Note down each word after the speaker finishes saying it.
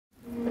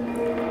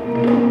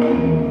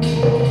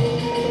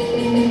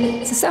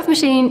Soft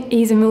Machine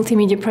is a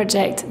multimedia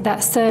project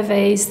that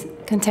surveys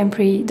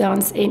contemporary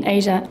dance in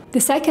Asia. The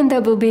second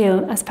double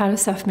bill as part of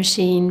Soft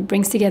Machine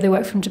brings together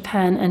work from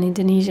Japan and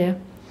Indonesia.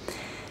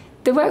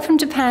 The work from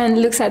Japan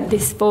looks at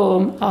this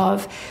form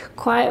of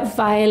quite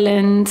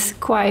violent,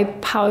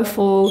 quite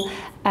powerful,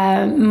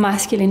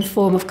 masculine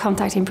form of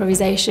contact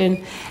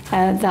improvisation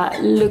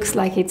that looks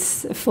like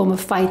it's a form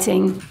of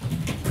fighting.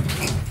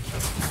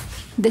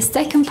 The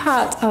second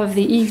part of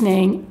the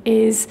evening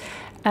is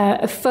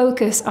a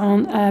focus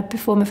on a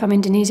performer from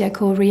Indonesia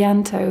called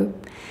Rianto.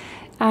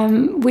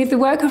 With the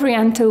work of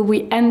Rianto,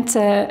 we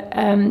enter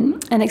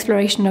an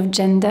exploration of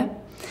gender.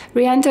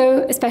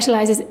 Rianto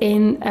specializes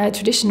in a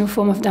traditional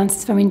form of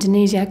dances from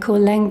Indonesia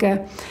called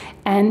lenga,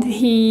 and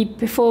he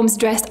performs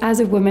dressed as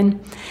a woman.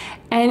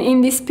 And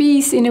in this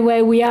piece, in a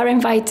way, we are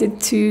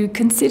invited to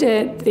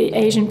consider the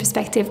Asian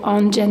perspective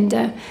on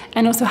gender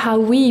and also how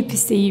we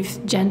perceive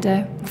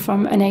gender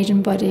from an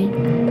Asian body.